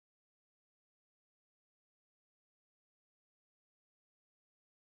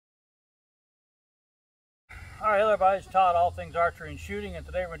Alright, hello everybody, it's Todd, All Things Archery and Shooting, and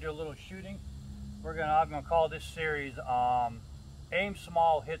today we're going to do a little shooting. I'm going to call this series Aim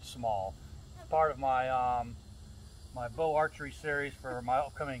Small, Hit Small. It's part of my my bow archery series for my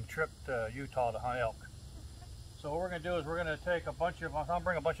upcoming trip to Utah to hunt elk. So what we're going to do is we're going to take a bunch of, I'm going to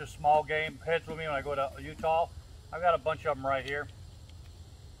bring a bunch of small game heads with me when I go to Utah. I've got a bunch of them right here.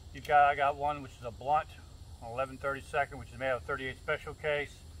 I got one which is a blunt, an 11/32, which is made out of 38 special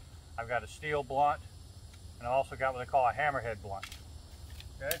case. I've got a steel blunt. And I also got what they call a hammerhead blunt.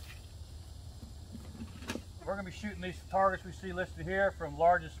 Okay. We're going to be shooting these targets we see listed here from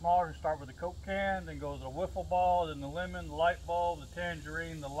large and small. We're going to start with the Coke can, then goes the Wiffle Ball, then the lemon, the light bulb, the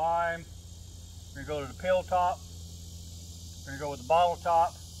tangerine, the lime. We're going to go to the pill top. We're going to go with the bottle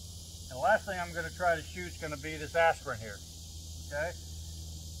top. And the last thing I'm going to try to shoot is going to be this aspirin here. Okay.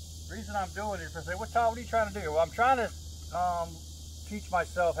 The reason I'm doing it is because they say, what are you trying to do? Well, I'm trying to teach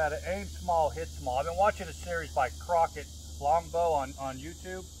myself how to aim small, hit small. I've been watching a series by Crockett Longbow on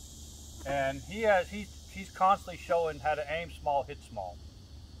YouTube, and he's constantly showing how to aim small, hit small.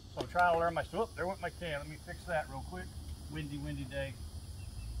 So I'm trying to learn myself. Oh, there went my can. Let me fix that real quick. Windy day.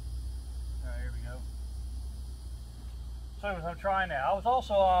 All right, here we go. So I'm trying now. I was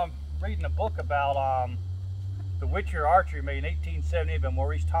also reading a book about the Witcher archery made in 1870 by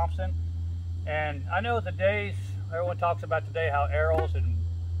Maurice Thompson, and I know the days. Everyone talks about today how arrows and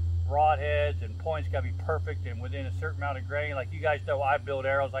broadheads and points got to be perfect and within a certain amount of grain. Like you guys know, I build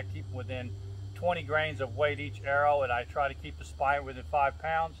arrows. I keep them within 20 grains of weight each arrow, and I try to keep the spine within 5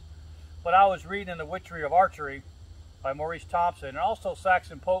 pounds. But I was reading The Witchery of Archery by Maurice Thompson, and also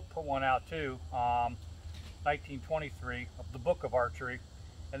Saxon Pope put one out too, 1923, of the Book of Archery.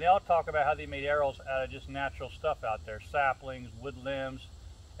 And they all talk about how they made arrows out of just natural stuff out there, saplings, wood limbs.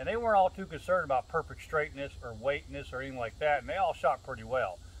 And they weren't all too concerned about perfect straightness or weightness or anything like that, and they all shot pretty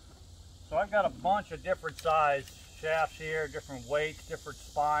well. So I've got a bunch of different size shafts here, different weights, different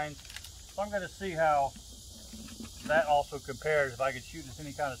spines. So I'm going to see how that also compares if I could shoot this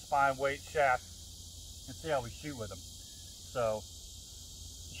any kind of spine, weight, shaft, and see how we shoot with them. So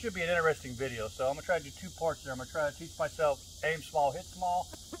it should be an interesting video. So I'm going to try to do 2 parts there. I'm going to try to teach myself aim small, hit small,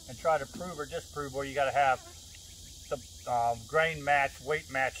 and try to prove or disprove where you got to have the grain match, weight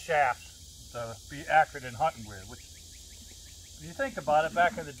match shafts to be accurate in hunting with. Which, if you think about it,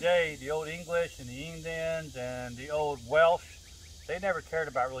 back in the day, the old English and the Indians and the old Welsh, they never cared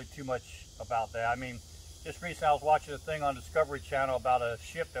about really too much about that. I mean, just recently I was watching a thing on Discovery Channel about a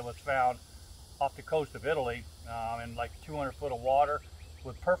ship that was found off the coast of Italy in like 200 foot of water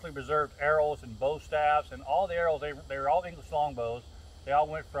with perfectly preserved arrows and bow staffs, and all the arrows, they were all English longbows. They all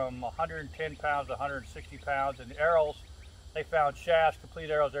went from 110 pounds to 160 pounds, and the arrows, they found shafts, complete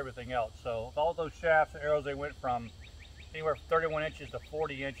arrows, everything else. So all those shafts and arrows, they went from anywhere from 31 inches to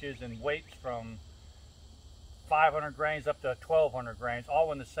 40 inches, and weights from 500 grains up to 1,200 grains,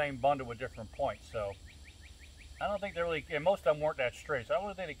 all in the same bundle with different points. So I don't think they really, and most of them weren't that straight, so I don't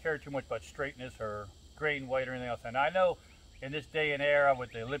really think they cared too much about straightness or grain weight or anything else. And I know in this day and era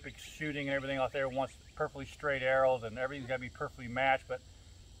with the Olympics shooting and everything out there, wants perfectly straight arrows and everything's got to be perfectly matched, but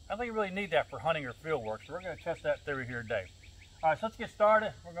I don't think you really need that for hunting or field work. So we're going to test that theory here today. All right, so let's get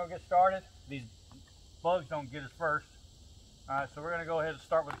started. We're going to get started. These bugs don't get us first. All right, so we're going to go ahead and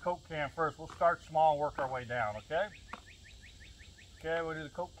start with the Coke can first. We'll start small and work our way down, okay? Okay, we'll do the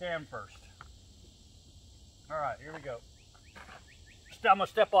Coke can first. All right, here we go. I'm going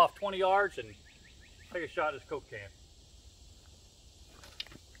to step off 20 yards and take a shot at this Coke can.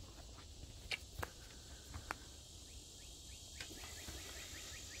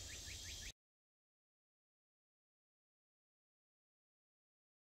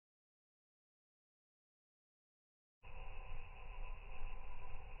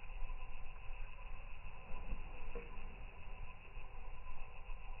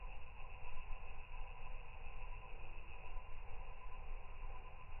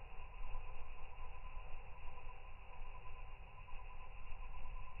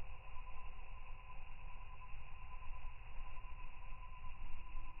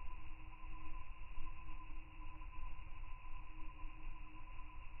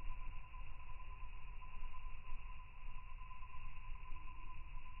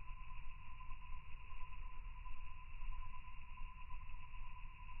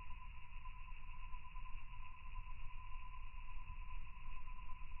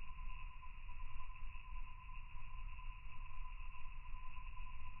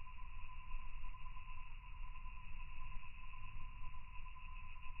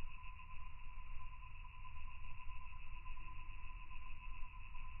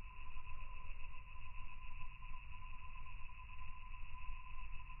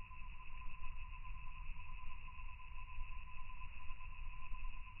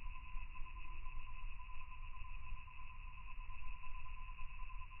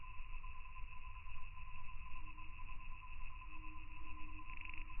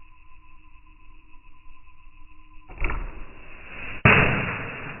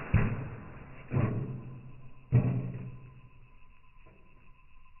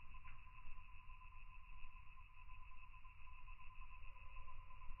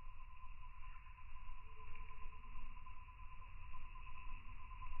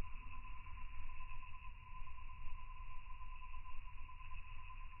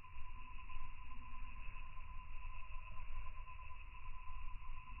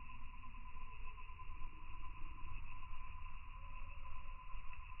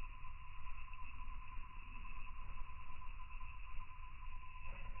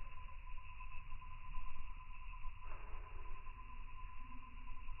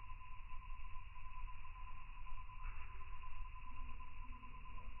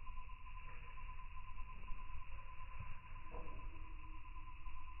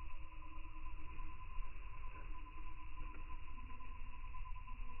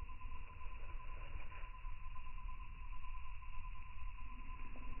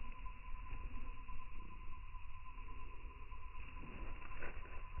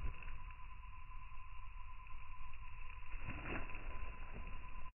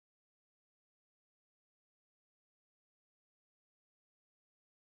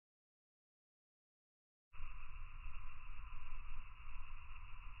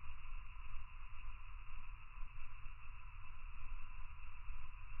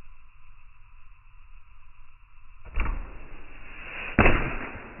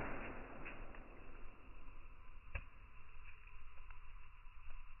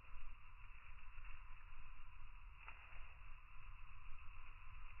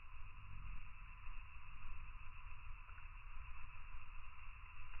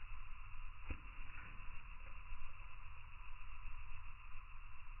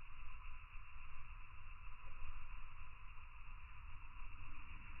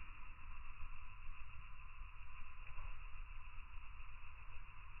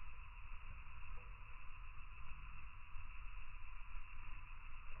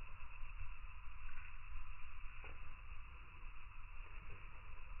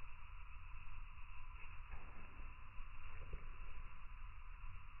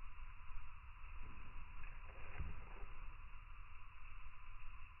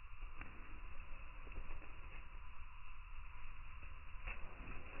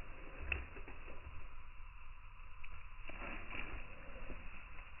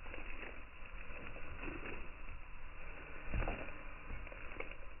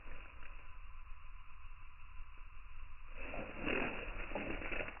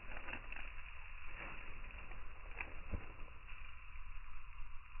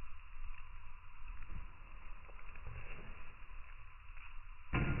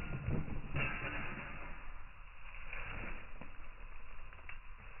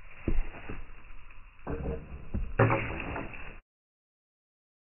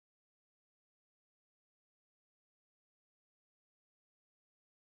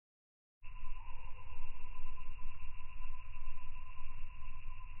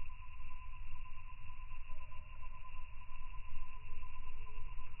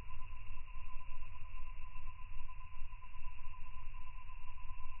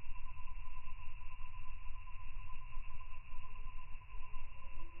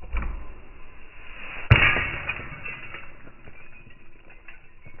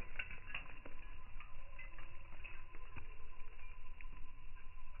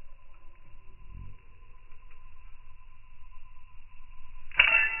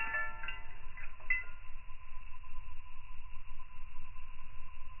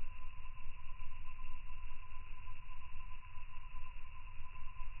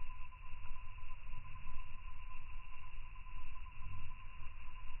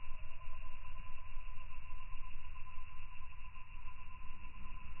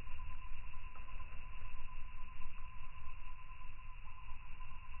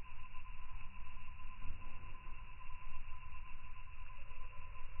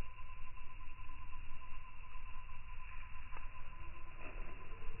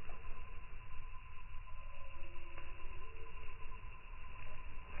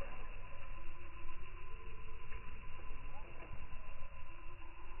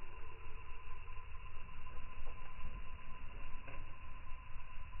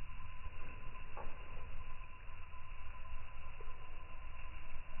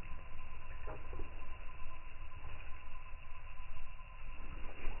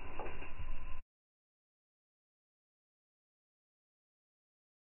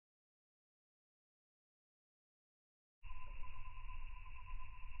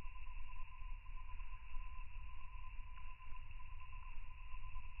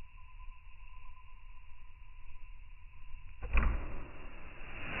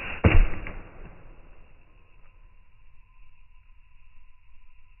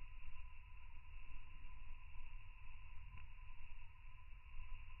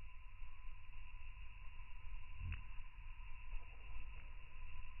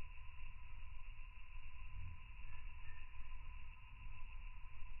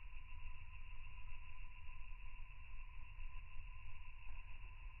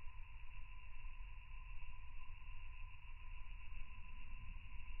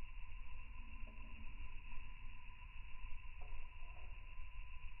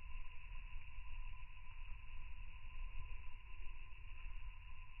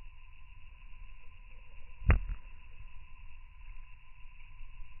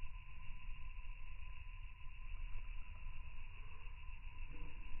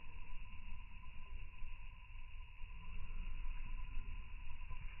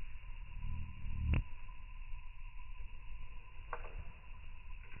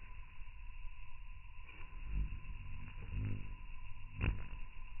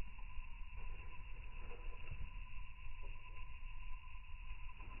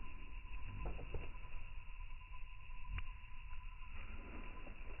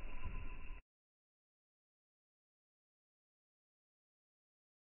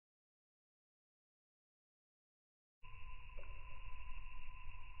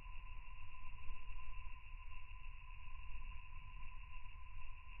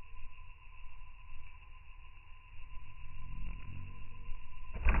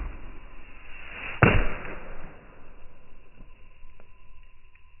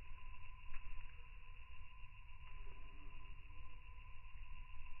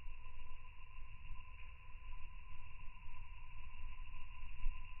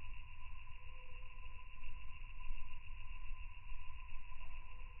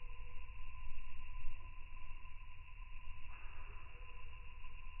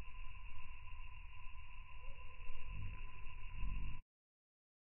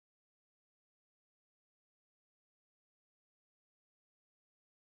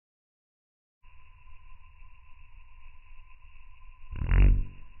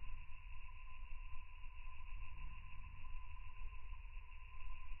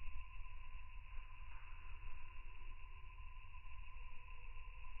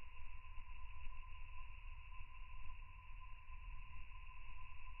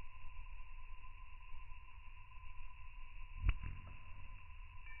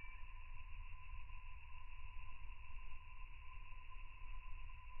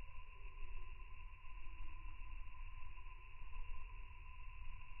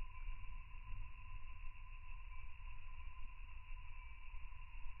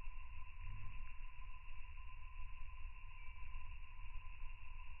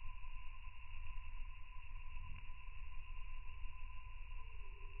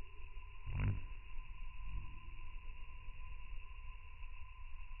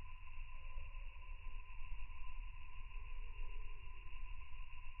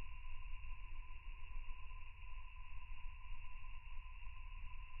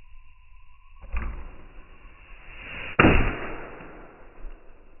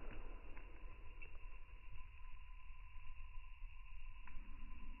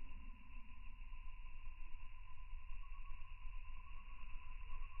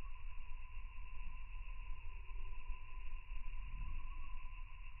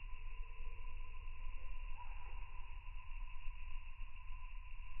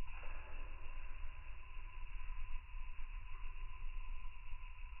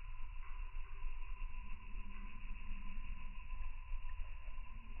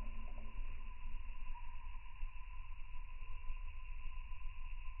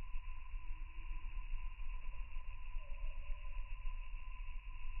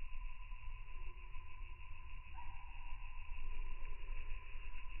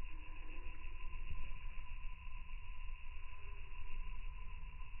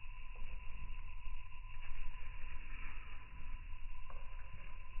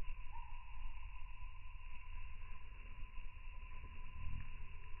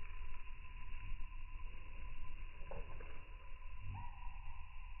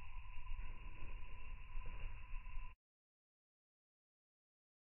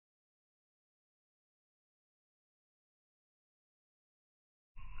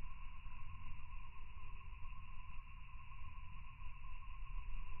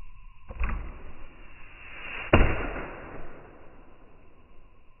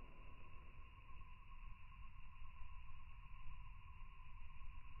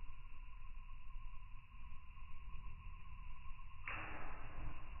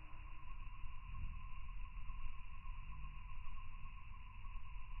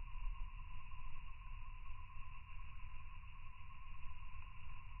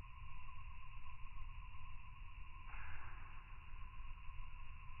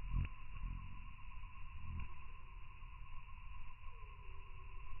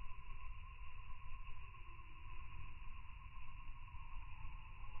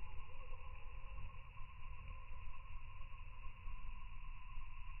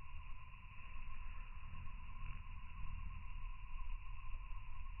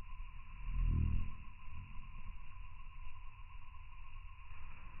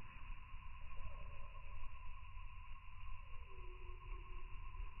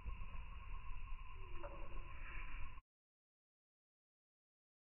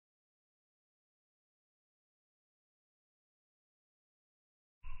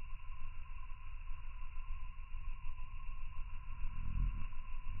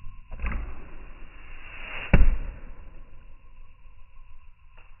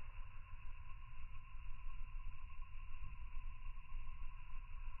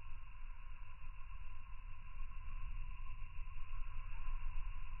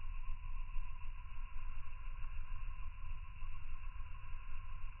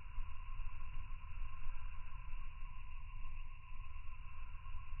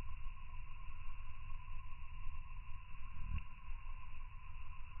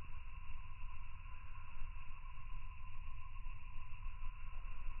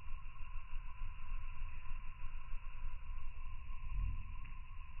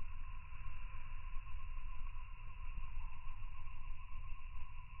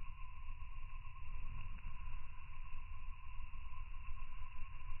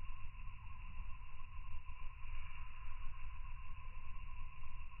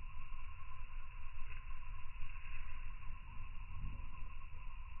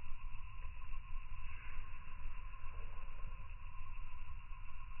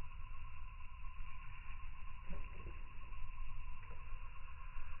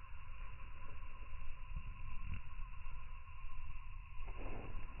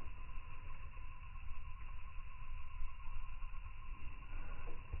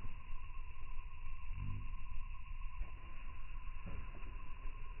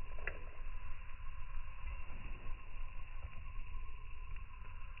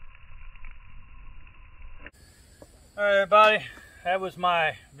 Alright everybody, that was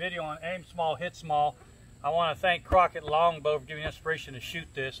my video on aim small, hit small. I want to thank Crockett Longbow for giving me inspiration to shoot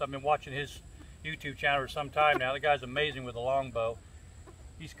this. I've been watching his YouTube channel for some time now. The guy's amazing with a longbow.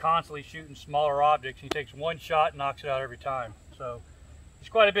 He's constantly shooting smaller objects. He takes one shot and knocks it out every time. So he's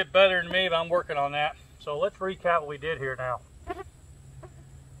quite a bit better than me, but I'm working on that. So let's recap what we did here now.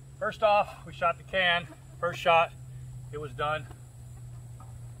 First off, we shot the can. First shot, it was done.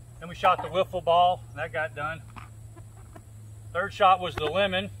 Then we shot the wiffle ball, and that got done. Third shot was the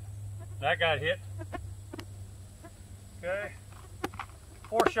lemon, that got hit. Okay.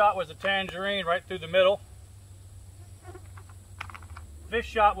 Fourth shot was the tangerine right through the middle. Fifth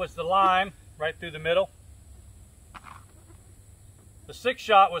shot was the lime right through the middle. The sixth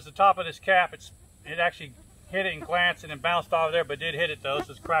shot was the top of this cap. It actually hit it and glanced and then bounced off there, but did hit it though,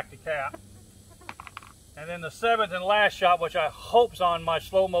 so it's cracked the cap. And then the seventh and last shot, which I hope's on my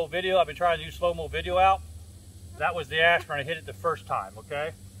slow-mo video. I've been trying to do slow-mo video out. That was the aspirin. I hit it the first time,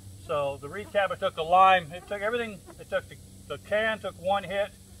 okay? So the recap, it took the lime, it took everything. It took the can took one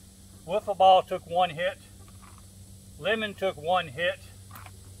hit, wiffle ball took one hit, lemon took one hit,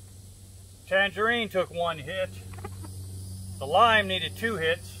 tangerine took one hit, the lime needed 2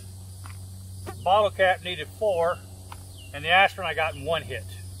 hits, bottle cap needed 4, and the aspirin I got in 1 hit.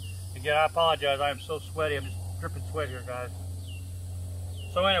 Again, I apologize, I am so sweaty, I'm just dripping sweat here, guys.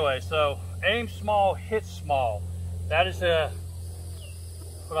 So anyway, so aim small, hit small. That is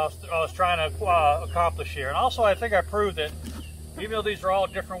what I was trying to accomplish here. And also I think I proved that even though these are all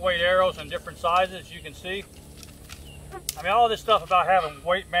different weight arrows and different sizes, you can see, I mean, all this stuff about having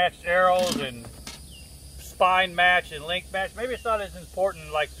weight matched arrows and spine match and length match, maybe it's not as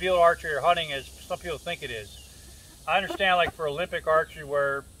important like field archery or hunting as some people think it is. I understand like for Olympic archery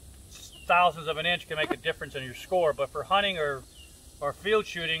where thousandths of an inch can make a difference in your score, but for hunting or field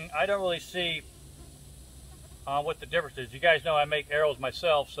shooting, I don't really see what the difference is. You guys know I make arrows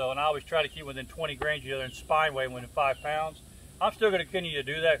myself, and I always try to keep within 20 grains of each other in spine weight within 5 pounds. I'm still going to continue to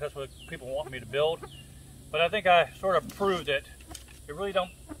do that because that's what people want me to build. But I think I sort of proved that it really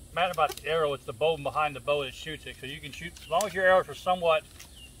don't matter about the arrow, it's the bow behind the bow that shoots it. So you can shoot, as long as your arrows are somewhat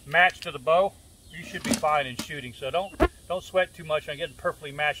matched to the bow, you should be fine in shooting. So don't sweat too much on getting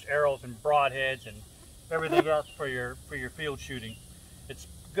perfectly matched arrows and broadheads and everything else for your field shooting. It's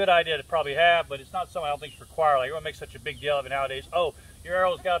a good idea to probably have, but it's not something I don't think is required. Like, everyone makes such a big deal of it nowadays. Oh, your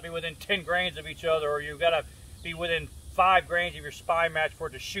arrow's got to be within 10 grains of each other, or you've got to be within 5 grains of your spine match for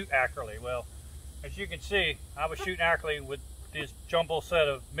it to shoot accurately. Well, as you can see, I was shooting accurately with this jumbo set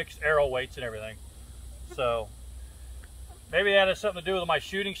of mixed arrow weights and everything. So maybe that has something to do with my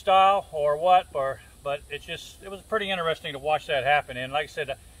shooting style or what, but it was pretty interesting to watch that happen. And like I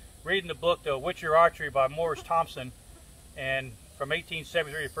said, reading the book, The Witcher Archery by Morris Thompson, and from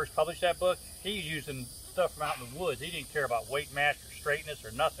 1873, he first published that book, he was using stuff from out in the woods. He didn't care about weight match or straightness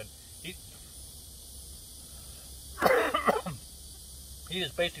or nothing. He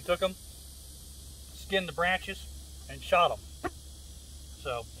just basically took them, skinned the branches, and shot them.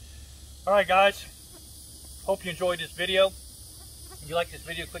 So, alright guys, hope you enjoyed this video. If you like this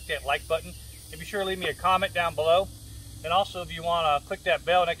video, click that like button. And be sure to leave me a comment down below. And also, if you want to click that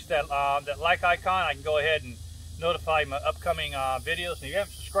bell next to that like icon, I can go ahead and notify my upcoming videos. And if you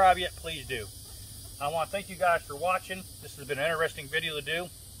haven't subscribed yet, please do. I want to thank you guys for watching. This has been an interesting video to do.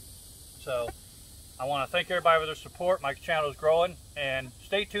 So I want to thank everybody for their support. My channel is growing, and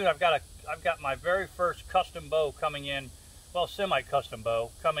stay tuned. I've got my very first custom bow coming in. Well, semi-custom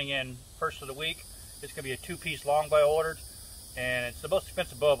bow coming in first of the week. It's going to be a 2-piece longbow ordered, and it's the most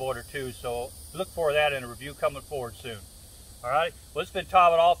expensive bow I've ordered too. So look for that in a review coming forward soon. All right. Well, it's been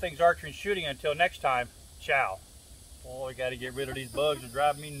Todd with All Things Archery and Shooting. Until next time, ciao. Boy, I got to get rid of these bugs. They're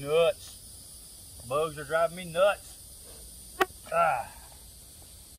driving me nuts. Bugs are driving me nuts. Ah.